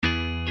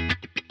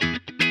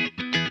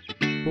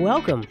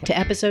Welcome to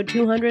episode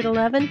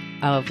 211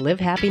 of Live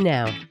Happy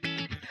Now.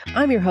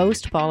 I'm your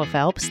host, Paula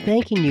Phelps,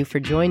 thanking you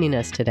for joining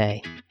us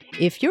today.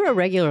 If you're a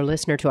regular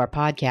listener to our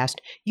podcast,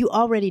 you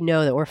already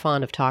know that we're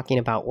fond of talking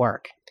about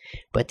work.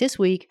 But this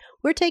week,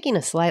 we're taking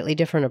a slightly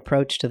different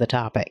approach to the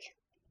topic.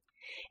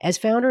 As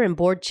founder and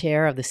board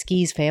chair of the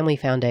Skees Family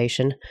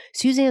Foundation,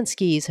 Suzanne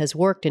Skees has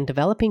worked in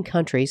developing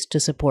countries to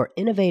support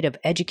innovative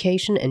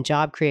education and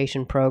job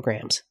creation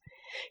programs.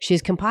 She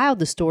has compiled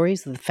the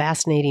stories of the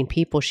fascinating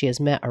people she has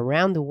met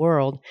around the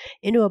world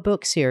into a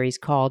book series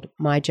called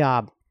My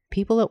Job: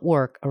 People at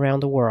Work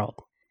Around the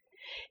World.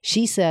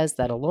 She says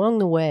that along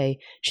the way,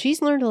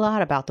 she's learned a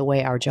lot about the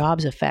way our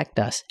jobs affect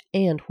us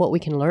and what we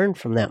can learn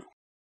from them.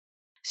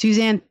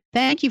 Suzanne,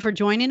 thank you for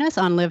joining us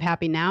on Live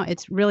Happy Now.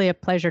 It's really a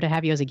pleasure to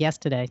have you as a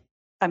guest today.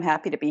 I'm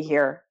happy to be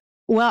here.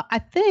 Well, I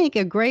think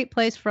a great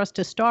place for us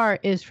to start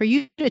is for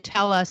you to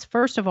tell us,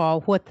 first of all,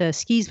 what the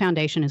Skees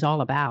Foundation is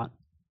all about.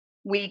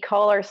 We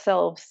call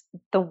ourselves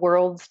the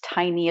world's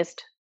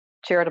tiniest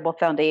charitable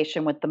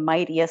foundation with the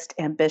mightiest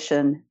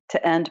ambition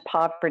to end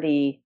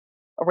poverty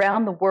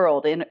around the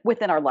world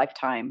within our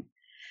lifetime.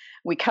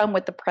 We come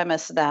with the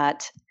premise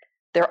that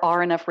there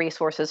are enough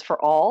resources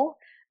for all,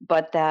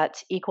 but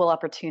that equal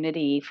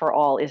opportunity for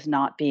all is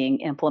not being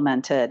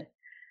implemented.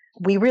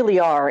 We really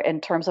are, in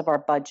terms of our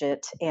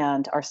budget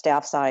and our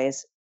staff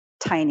size,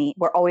 tiny.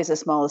 We're always the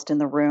smallest in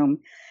the room.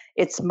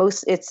 It's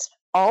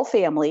all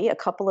family. A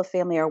couple of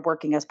family are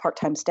working as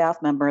part-time staff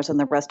members, and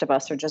the rest of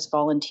us are just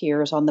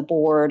volunteers on the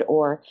board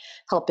or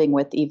helping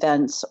with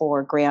events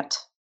or grant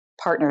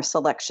partner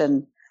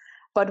selection.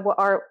 But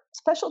our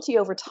specialty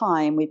over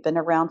time, we've been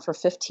around for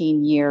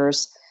 15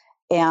 years,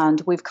 and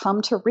we've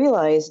come to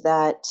realize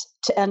that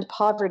to end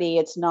poverty,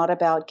 it's not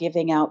about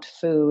giving out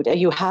food.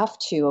 You have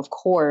to, of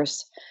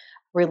course,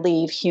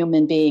 relieve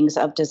human beings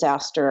of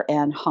disaster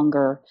and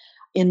hunger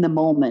in the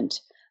moment.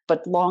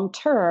 But long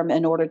term,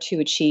 in order to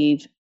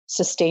achieve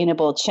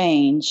sustainable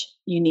change,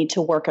 you need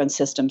to work on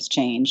systems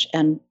change.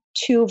 And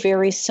two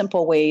very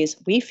simple ways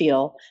we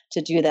feel to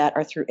do that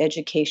are through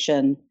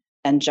education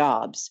and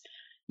jobs.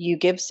 You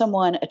give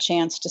someone a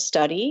chance to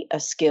study a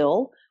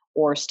skill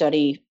or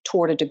study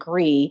toward a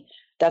degree,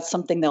 that's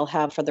something they'll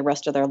have for the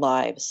rest of their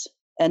lives.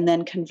 And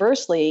then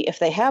conversely, if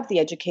they have the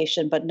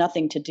education but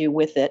nothing to do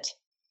with it,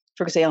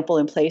 for example,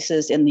 in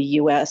places in the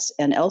US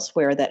and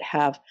elsewhere that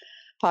have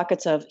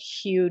pockets of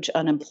huge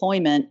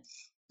unemployment,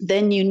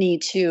 then you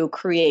need to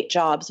create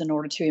jobs in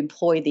order to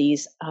employ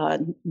these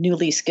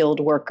newly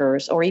skilled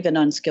workers or even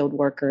unskilled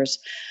workers.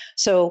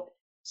 So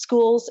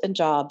schools and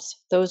jobs,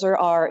 those are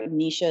our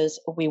niches.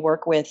 We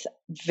work with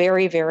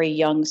very, very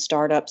young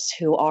startups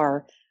who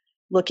are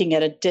looking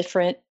at a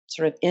different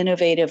sort of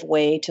innovative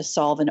way to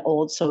solve an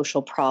old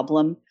social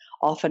problem,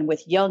 often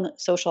with young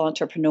social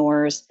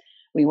entrepreneurs.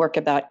 We work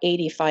about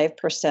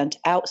 85%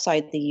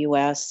 outside the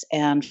US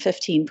and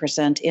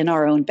 15% in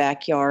our own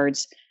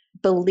backyards,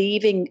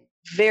 believing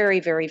very,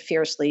 very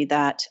fiercely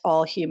that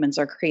all humans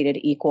are created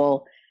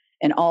equal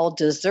and all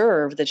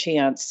deserve the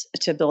chance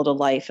to build a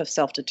life of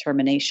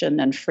self-determination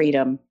and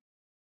freedom.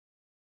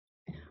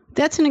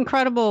 That's an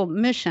incredible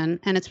mission.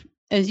 And it's,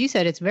 as you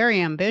said, it's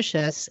very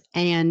ambitious.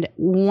 And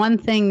one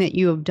thing that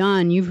you have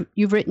done,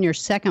 you've written your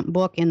second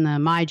book in the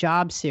My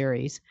Job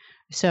series.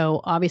 So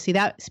obviously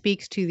that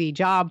speaks to the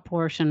job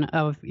portion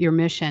of your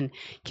mission.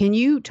 Can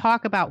you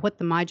talk about what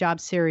the My Job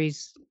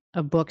series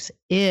of books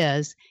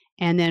is?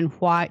 And then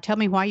tell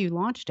me why you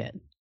launched it.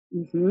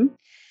 Mm-hmm.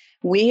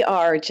 We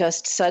are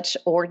just such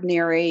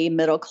ordinary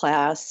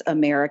middle-class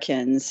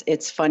Americans.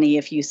 It's funny,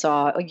 if you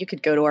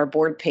could go to our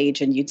board page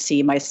and you'd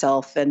see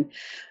myself and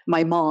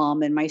my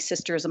mom and my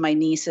sisters and my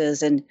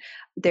nieces. And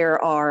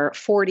there are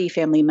 40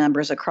 family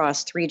members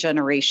across 3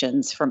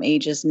 generations from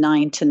ages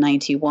 9 to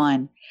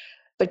 91.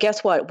 But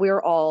guess what?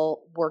 We're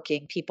all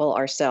working people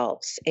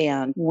ourselves,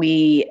 and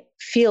we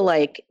feel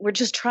like we're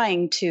just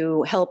trying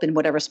to help in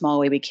whatever small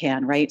way we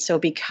can, right? So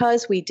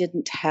because we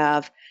didn't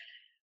have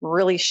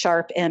really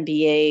sharp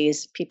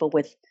MBAs, people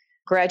with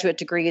graduate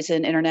degrees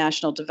in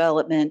international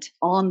development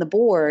on the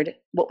board,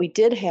 what we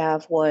did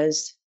have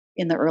was,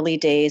 in the early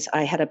days,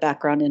 I had a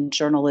background in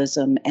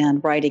journalism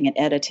and writing and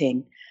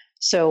editing.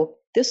 So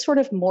this sort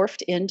of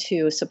morphed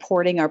into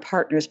supporting our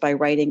partners by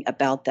writing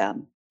about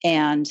them.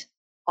 And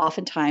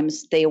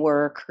oftentimes they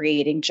were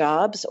creating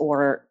jobs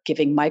or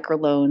giving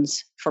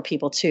microloans for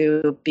people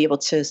to be able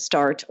to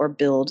start or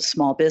build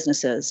small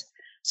businesses.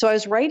 So I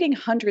was writing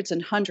hundreds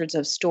and hundreds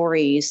of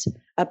stories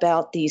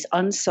about these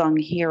unsung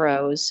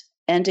heroes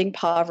ending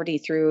poverty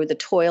through the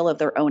toil of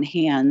their own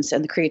hands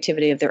and the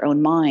creativity of their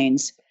own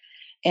minds.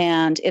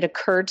 And it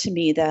occurred to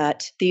me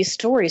that these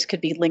stories could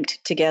be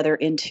linked together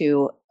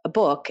into a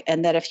book,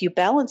 and that if you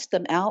balance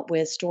them out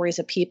with stories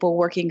of people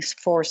working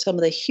for some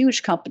of the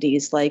huge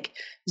companies like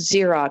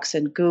Xerox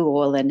and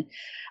Google and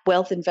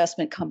wealth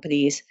investment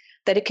companies,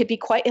 that it could be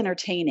quite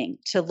entertaining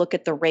to look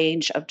at the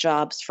range of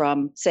jobs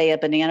from, say, a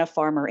banana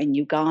farmer in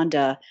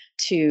Uganda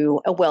to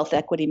a wealth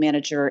equity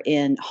manager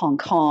in Hong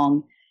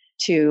Kong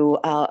to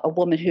a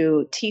woman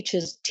who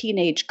teaches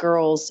teenage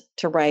girls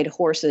to ride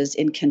horses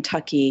in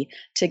Kentucky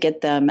to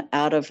get them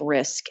out of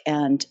risk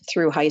and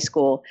through high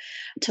school,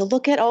 to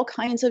look at all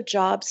kinds of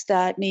jobs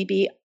that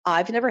maybe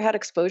I've never had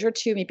exposure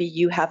to, maybe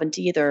you haven't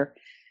either.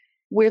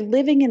 We're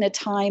living in a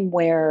time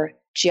where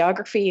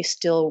geography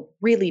still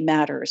really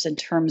matters in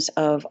terms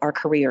of our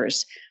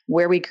careers.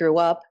 Where we grew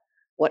up,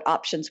 what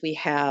options we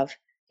have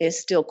is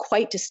still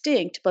quite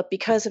distinct, but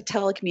because of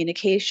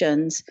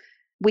telecommunications,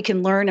 we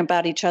can learn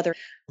about each other.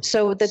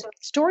 So the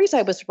stories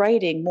I was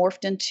writing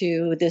morphed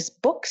into this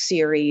book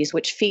series,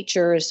 which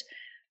features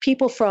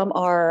people from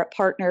our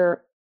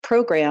partner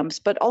programs,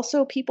 but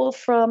also people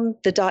from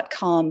the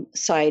 .com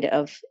side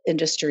of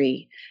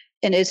industry.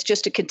 And it's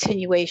just a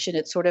continuation.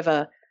 It's sort of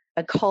a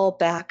call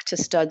back to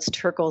Studs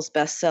Terkel's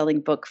best-selling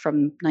book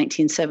from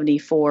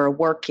 1974,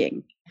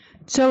 Working.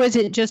 So is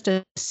it just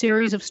a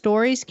series of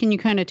stories? Can you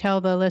kind of tell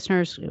the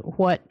listeners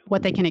what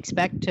they can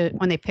expect to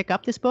when they pick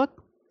up this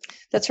book?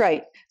 That's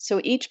right.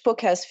 So each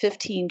book has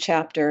 15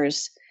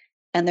 chapters,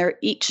 and they're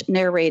each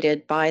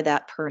narrated by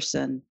that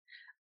person.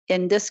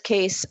 In this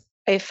case,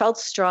 I felt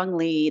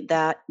strongly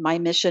that my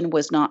mission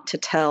was not to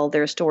tell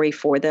their story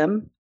for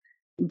them,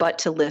 but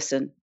to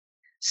listen.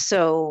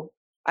 So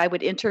I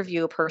would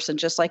interview a person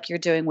just like you're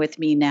doing with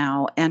me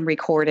now and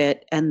record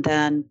it and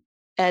then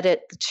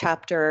edit the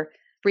chapter,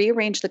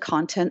 rearrange the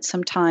content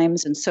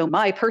sometimes. And so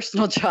my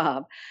personal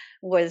job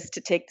was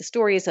to take the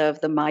stories of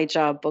the My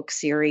Job book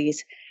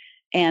series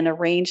and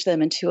arrange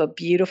them into a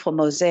beautiful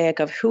mosaic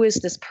of who is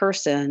this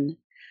person,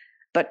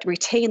 but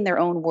retain their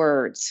own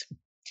words.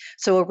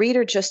 So a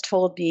reader just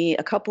told me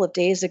a couple of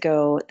days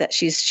ago that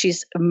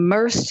she's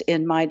immersed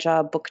in My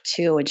Job book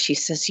 2, and she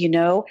says,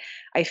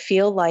 I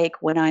feel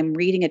like when I'm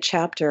reading a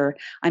chapter,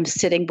 I'm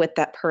sitting with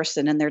that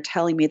person and they're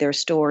telling me their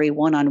story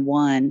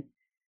one-on-one.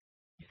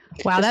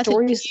 Wow, that's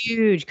a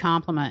huge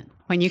compliment.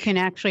 When you can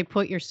actually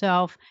put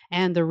yourself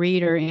and the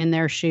reader in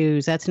their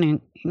shoes, that's an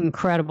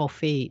incredible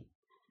feat.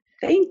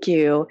 Thank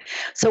you.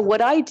 So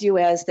what I do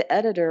as the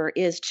editor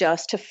is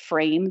just to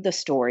frame the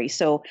story.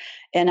 So,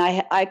 and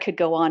I could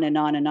go on and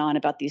on and on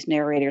about these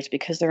narrators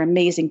because they're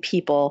amazing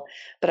people,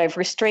 but I've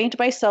restrained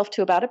myself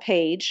to about a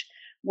page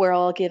where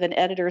I'll give an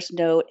editor's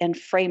note and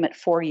frame it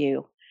for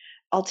you.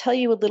 I'll tell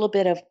you a little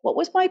bit of what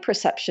was my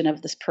perception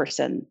of this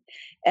person.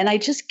 And I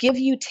just give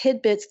you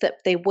tidbits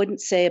that they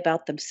wouldn't say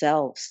about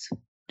themselves.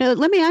 Now,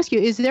 let me ask you,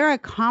 is there a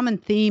common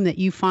theme that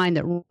you find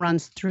that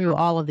runs through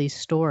all of these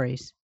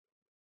stories?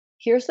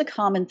 Here's the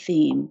common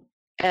theme.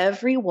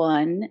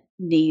 Everyone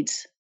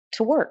needs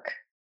to work.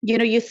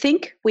 You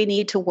think we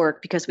need to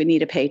work because we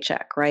need a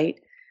paycheck, right?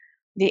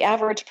 The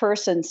average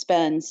person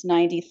spends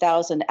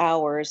 90,000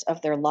 hours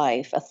of their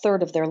life, a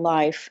third of their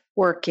life,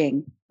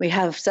 working. We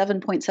have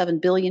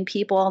 7.7 billion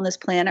people on this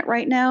planet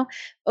right now.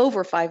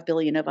 Over 5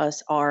 billion of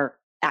us are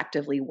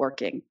actively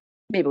working.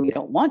 Maybe we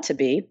don't want to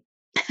be,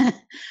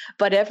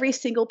 but every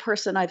single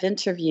person I've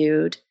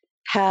interviewed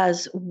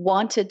has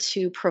wanted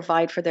to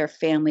provide for their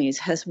families,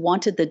 has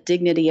wanted the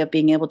dignity of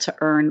being able to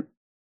earn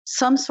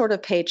some sort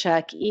of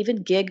paycheck,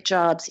 even gig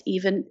jobs,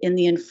 even in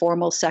the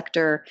informal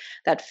sector,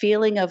 that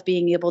feeling of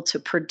being able to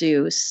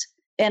produce.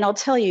 And I'll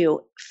tell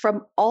you,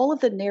 from all of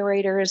the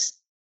narrators,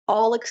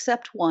 all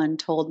except one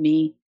told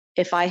me,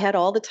 if I had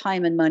all the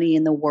time and money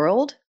in the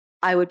world,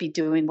 I would be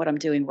doing what I'm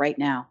doing right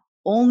now.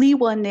 Only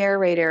one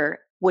narrator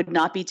would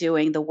not be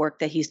doing the work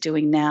that he's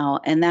doing now.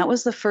 And that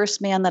was the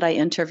first man that I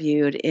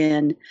interviewed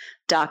in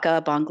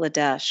Dhaka,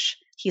 Bangladesh.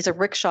 He's a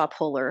rickshaw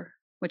puller,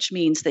 which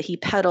means that he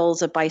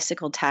pedals a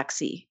bicycle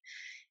taxi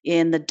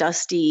in the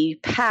dusty,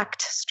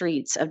 packed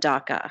streets of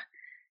Dhaka.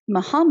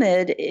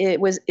 Muhammad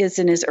is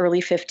in his early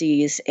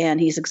 50s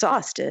and he's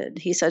exhausted.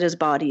 He said his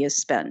body is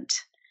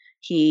spent.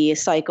 He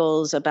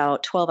cycles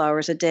about 12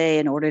 hours a day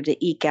in order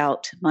to eke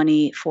out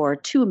money for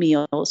 2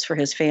 meals for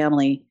his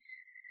family.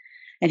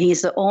 And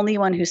he's the only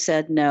one who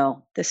said,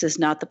 no, this is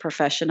not the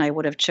profession I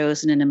would have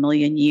chosen in a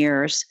million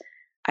years.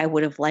 I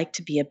would have liked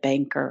to be a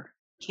banker.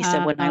 He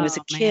said, when I was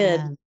a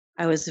kid,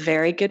 I was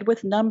very good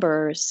with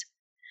numbers.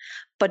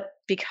 But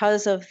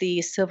because of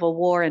the civil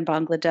war in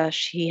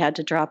Bangladesh, he had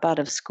to drop out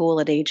of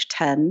school at age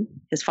 10.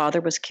 His father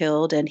was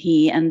killed, and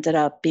he ended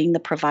up being the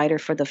provider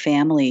for the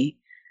family.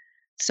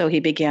 So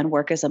he began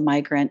work as a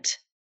migrant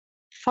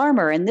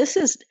farmer. And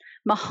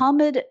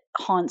Muhammad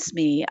haunts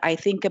me. I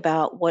think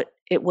about what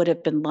it would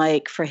have been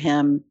like for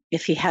him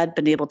if he had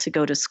been able to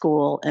go to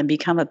school and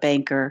become a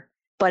banker.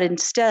 But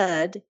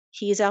instead,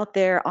 he's out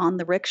there on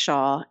the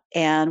rickshaw.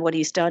 And what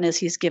he's done is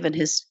he's given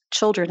his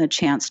children a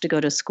chance to go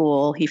to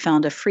school. He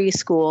found a free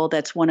school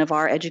that's one of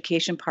our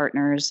education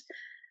partners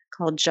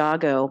called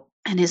Jago.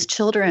 And his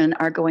children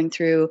are going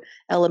through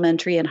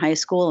elementary and high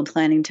school and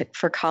planning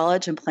for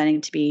college and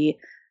planning to be,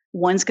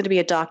 one's going to be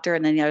a doctor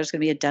and then the other's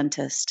going to be a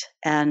dentist.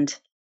 And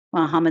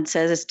Muhammad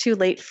says, it's too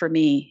late for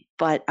me,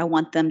 but I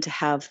want them to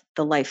have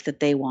the life that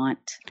they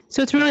want.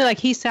 So it's really like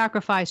he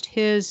sacrificed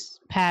his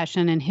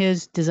passion and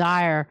his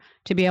desire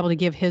to be able to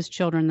give his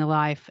children the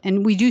life.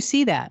 And we do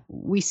see that.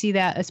 We see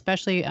that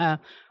especially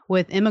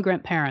with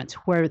immigrant parents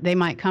where they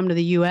might come to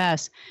the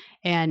U.S.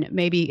 and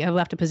maybe have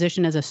left a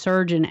position as a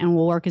surgeon and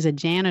will work as a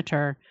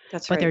janitor.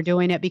 That's But right. they're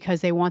doing it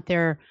because they want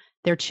their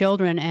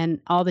children and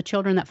all the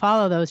children that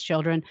follow those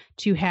children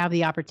to have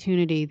the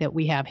opportunity that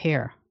we have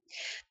here.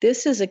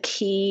 This is a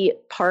key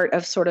part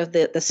of sort of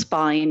the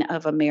spine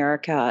of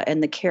America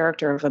and the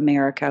character of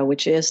America,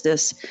 which is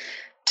this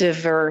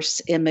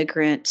diverse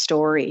immigrant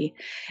story.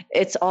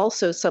 It's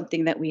also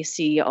something that we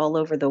see all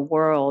over the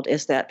world,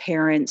 is that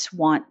parents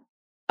want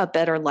a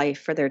better life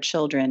for their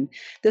children.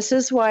 This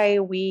is why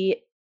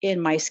we in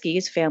my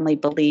skis family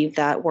believe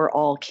that we're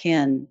all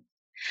kin.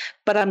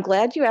 But I'm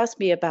glad you asked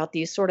me about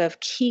these sort of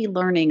key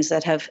learnings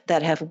that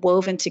have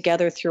woven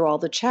together through all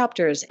the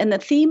chapters. And the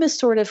theme is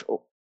sort of,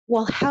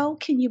 well, how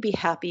can you be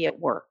happy at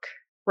work?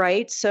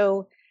 Right?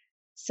 So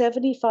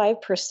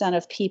 75%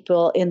 of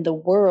people in the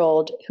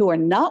world who are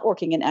not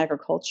working in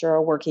agriculture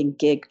are working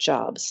gig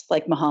jobs,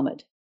 like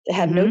Muhammad. They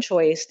have no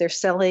choice.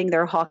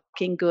 They're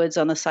hawking goods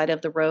on the side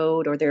of the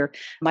road, or they're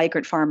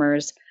migrant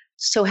farmers.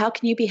 So how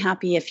can you be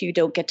happy if you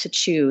don't get to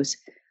choose?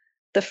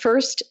 The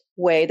first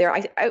way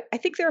I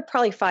think there are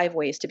probably 5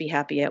 ways to be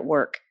happy at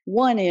work.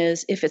 One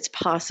is, if it's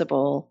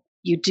possible,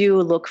 you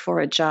do look for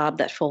a job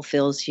that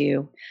fulfills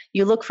you.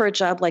 You look for a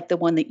job like the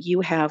one that you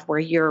have, where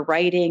you're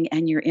writing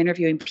and you're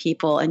interviewing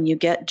people and you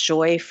get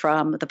joy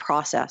from the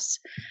process,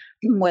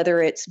 whether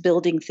it's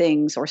building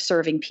things or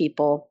serving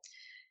people.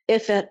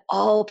 If at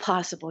all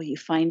possible, you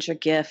find your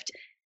gift.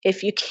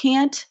 If you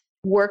can't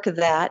work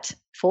that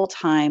full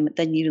time,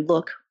 then you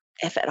look,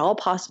 if at all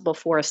possible,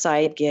 for a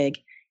side gig,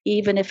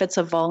 even if it's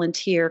a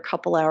volunteer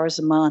couple hours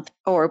a month,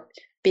 or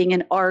being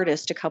an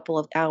artist a couple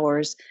of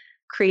hours,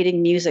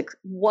 creating music,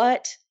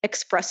 what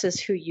expresses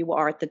who you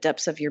are at the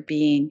depths of your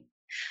being.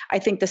 I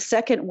think the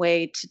second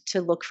way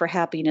to look for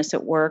happiness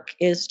at work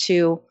is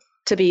to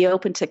be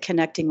open to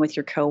connecting with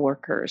your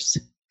coworkers.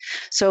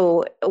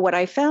 So what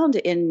I found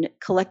in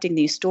collecting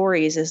these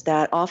stories is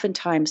that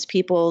oftentimes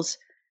people's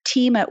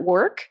team at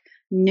work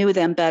knew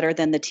them better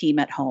than the team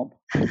at home.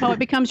 Oh, it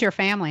becomes your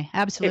family.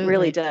 Absolutely. It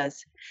really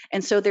does.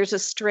 And so there's a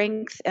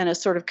strength and a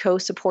sort of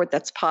co-support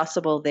that's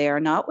possible there,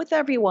 not with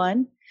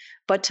everyone,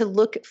 but to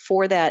look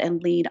for that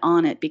and lean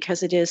on it,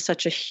 because it is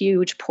such a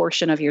huge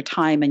portion of your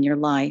time and your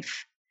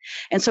life.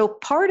 And so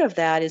part of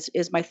that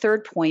is my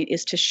third point,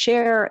 is to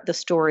share the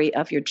story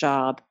of your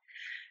job.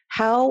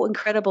 How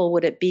incredible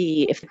would it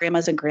be if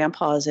grandmas and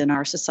grandpas in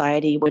our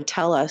society would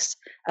tell us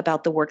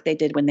about the work they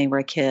did when they were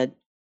a kid?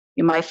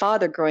 My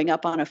father, growing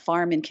up on a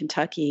farm in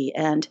Kentucky,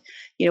 and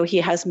he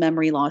has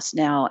memory loss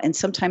now, and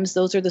sometimes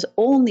those are the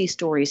only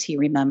stories he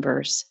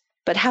remembers.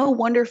 But how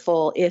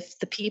wonderful if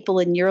the people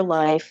in your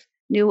life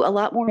knew a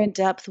lot more in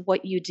depth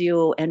what you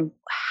do and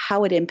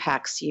how it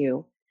impacts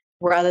you,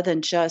 rather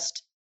than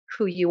just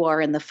who you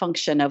are in the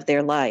function of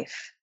their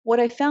life. What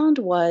I found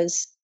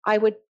was, I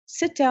would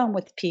sit down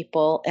with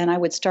people and I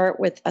would start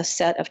with a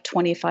set of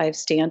 25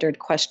 standard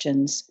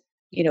questions.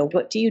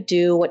 What do you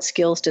do? What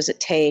skills does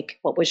it take?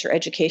 What was your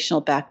educational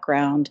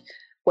background?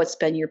 What's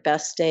been your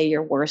best day,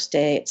 your worst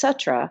day,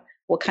 etc.?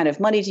 What kind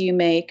of money do you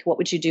make? What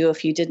would you do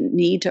if you didn't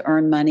need to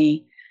earn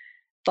money?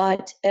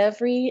 But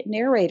every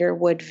narrator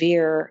would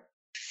veer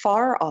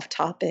far off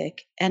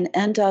topic and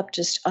end up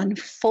just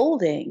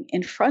unfolding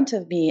in front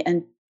of me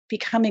and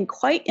becoming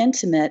quite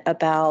intimate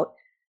about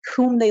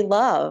whom they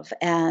love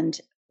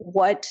and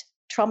what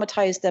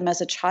traumatized them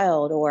as a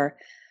child, or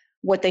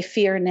what they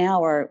fear now,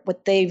 or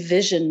what they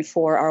vision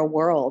for our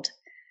world.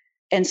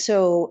 And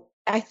so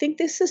I think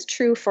this is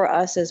true for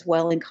us as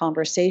well in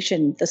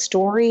conversation. The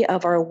story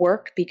of our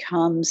work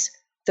becomes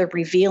the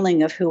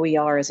revealing of who we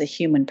are as a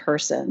human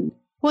person.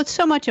 Well, it's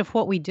so much of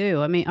what we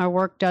do. I mean, our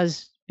work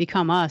does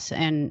become us,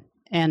 and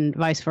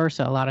vice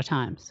versa a lot of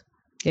times,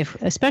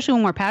 especially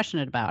when we're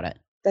passionate about it.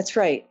 That's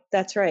right.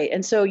 That's right.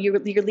 And so you're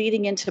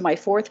leading into my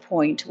fourth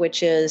point,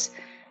 which is,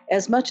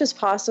 as much as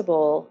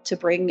possible, to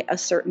bring a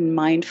certain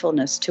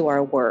mindfulness to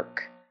our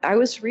work. I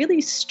was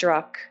really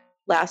struck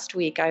last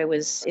week. I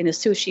was in a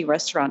sushi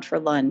restaurant for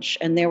lunch,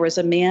 and there was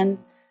a man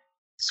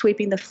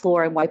sweeping the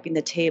floor and wiping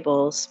the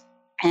tables,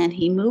 and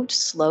he moved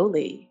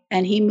slowly,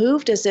 and he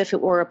moved as if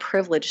it were a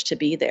privilege to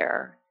be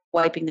there,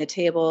 wiping the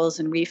tables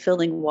and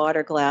refilling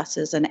water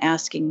glasses and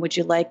asking, "Would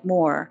you like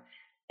more?"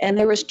 And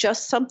there was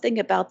just something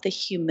about the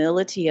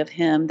humility of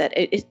him that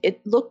it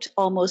looked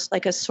almost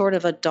like a sort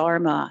of a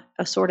dharma,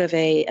 a sort of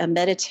a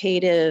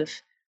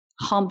meditative,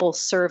 humble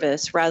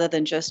service, rather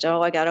than just,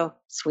 I got to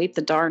sweep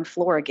the darn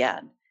floor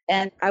again.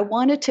 And I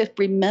wanted to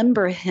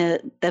remember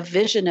the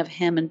vision of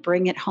him and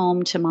bring it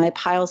home to my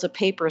piles of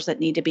papers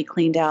that need to be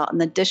cleaned out, and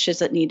the dishes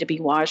that need to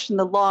be washed, and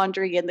the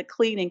laundry and the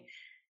cleaning.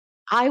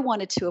 I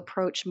wanted to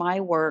approach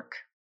my work,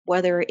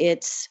 whether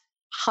it's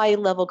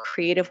high-level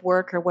creative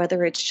work or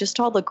whether it's just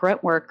all the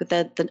grunt work,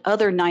 that the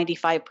other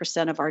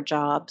 95% of our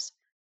jobs,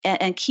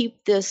 and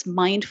keep this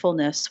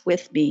mindfulness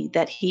with me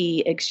that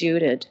he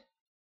exuded.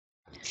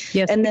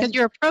 Yes, and because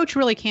your approach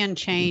really can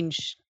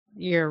change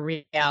your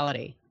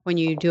reality when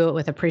you do it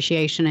with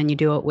appreciation and you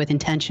do it with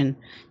intention.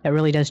 That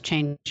really does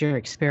change your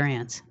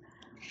experience.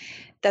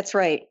 That's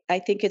right. I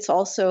think it's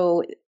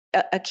also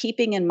a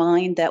keeping in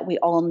mind that we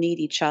all need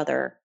each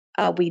other.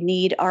 We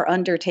need our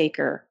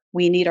undertaker.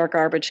 We need our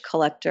garbage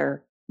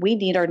collector. We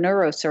need our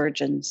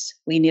neurosurgeons.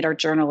 We need our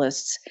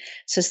journalists.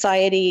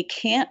 Society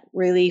can't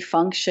really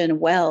function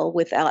well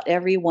without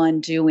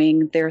everyone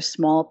doing their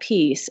small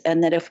piece.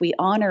 And that if we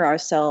honor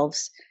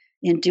ourselves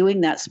in doing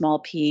that small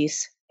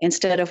piece,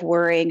 instead of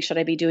worrying, should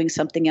I be doing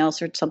something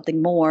else or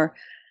something more,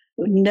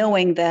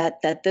 knowing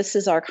that this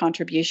is our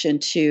contribution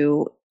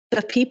to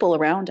the people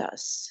around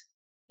us,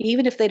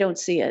 even if they don't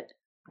see it.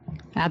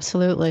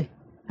 Absolutely.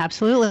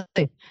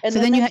 Absolutely. And so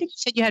then you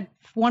said you had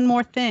one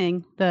more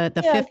thing, the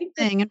fifth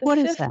thing. And what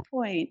is that?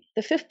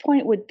 The fifth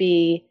point would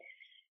be,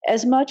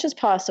 as much as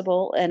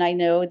possible, and I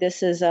know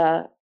this is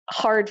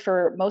hard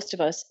for most of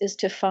us, is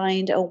to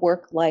find a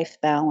work-life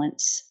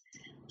balance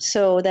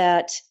so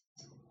that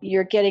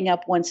you're getting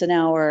up once an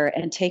hour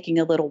and taking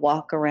a little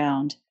walk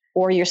around,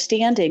 or you're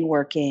standing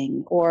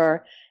working,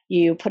 or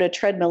you put a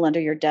treadmill under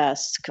your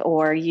desk,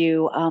 or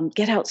you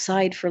get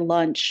outside for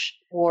lunch,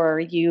 or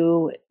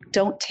you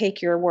don't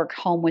take your work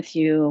home with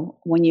you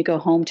when you go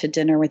home to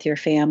dinner with your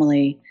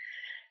family.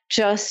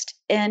 Just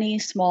any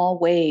small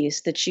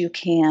ways that you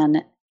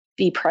can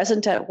be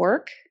present at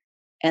work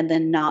and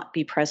then not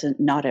be present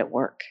not at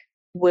work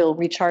will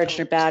recharge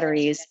your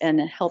batteries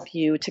and help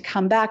you to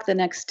come back the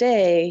next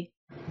day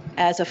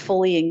as a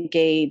fully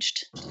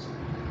engaged,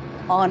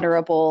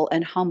 honorable,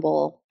 and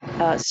humble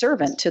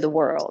servant to the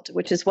world,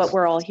 which is what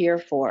we're all here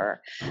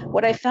for.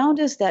 What I found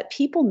is that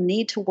people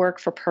need to work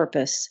for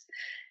purpose.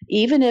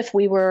 Even if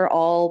we were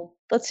all,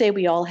 let's say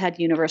we all had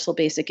universal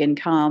basic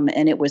income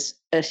and it was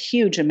a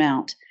huge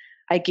amount,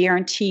 I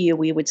guarantee you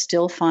we would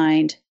still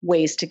find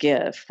ways to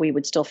give. We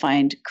would still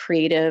find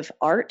creative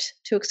art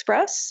to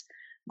express.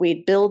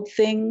 We'd build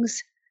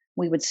things.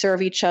 We would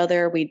serve each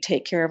other. We'd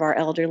take care of our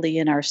elderly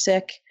and our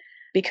sick,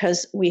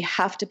 because we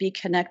have to be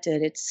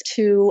connected. It's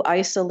too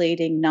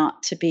isolating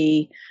not to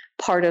be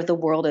part of the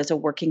world as a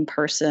working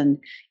person.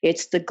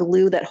 It's the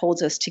glue that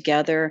holds us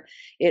together.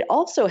 It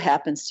also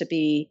happens to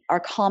be our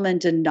common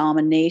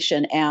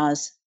denomination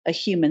as a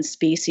human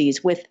species.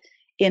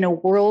 In a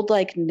world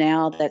like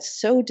now that's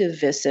so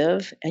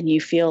divisive, and you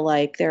feel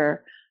like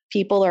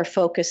people are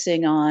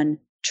focusing on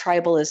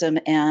tribalism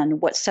and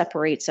what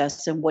separates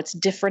us and what's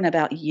different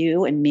about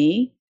you and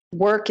me,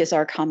 work is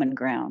our common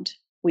ground.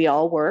 We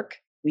all work.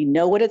 We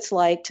know what it's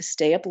like to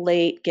stay up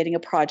late getting a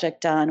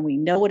project done. We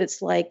know what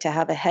it's like to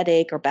have a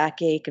headache or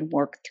backache and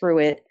work through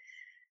it,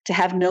 to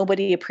have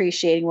nobody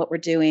appreciating what we're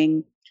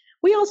doing.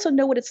 We also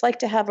know what it's like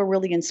to have a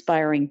really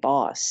inspiring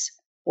boss,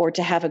 or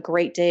to have a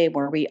great day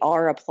where we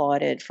are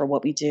applauded for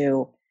what we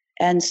do.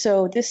 And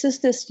so this is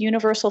this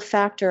universal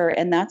factor,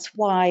 and that's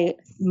why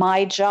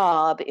my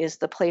job is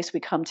the place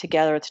we come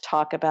together to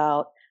talk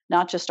about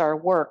not just our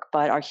work,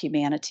 but our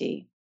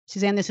humanity.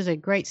 Suzanne, this is a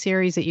great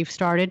series that you've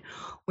started.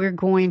 We're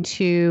going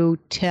to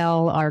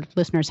tell our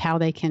listeners how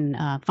they can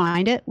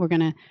find it. We're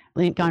going to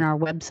link on our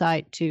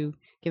website to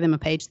give them a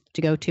page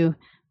to go to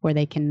where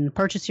they can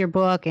purchase your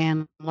book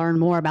and learn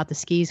more about the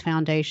Skis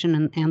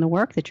Foundation and the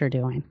work that you're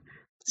doing.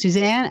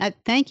 Suzanne,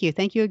 thank you.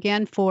 Thank you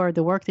again for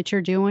the work that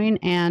you're doing,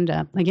 and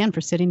again for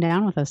sitting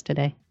down with us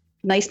today.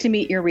 Nice to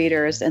meet your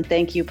readers, and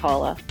thank you,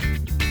 Paula.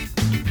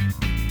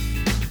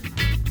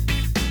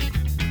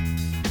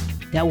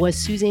 That was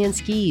Suzanne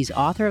Skis,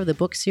 author of the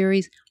book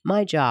series,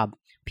 My Job,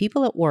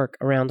 People at Work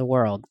Around the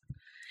World.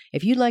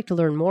 If you'd like to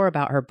learn more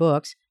about her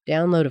books,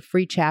 download a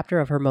free chapter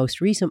of her most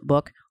recent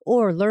book,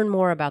 or learn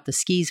more about the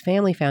Skis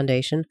Family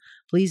Foundation,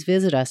 please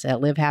visit us at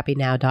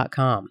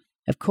livehappynow.com.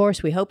 Of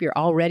course, we hope you're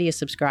already a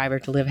subscriber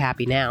to Live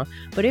Happy Now,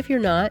 but if you're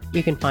not,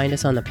 you can find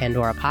us on the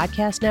Pandora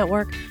Podcast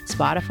Network,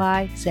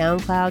 Spotify,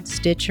 SoundCloud,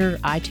 Stitcher,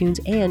 iTunes,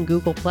 and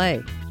Google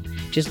Play.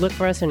 Just look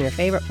for us on your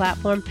favorite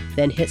platform,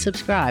 then hit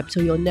subscribe so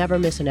you'll never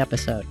miss an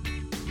episode.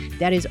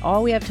 That is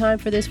all we have time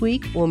for this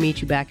week. We'll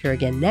meet you back here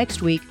again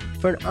next week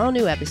for an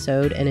all-new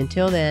episode, and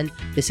until then,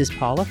 this is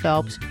Paula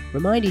Phelps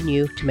reminding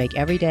you to make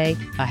every day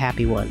a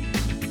happy one.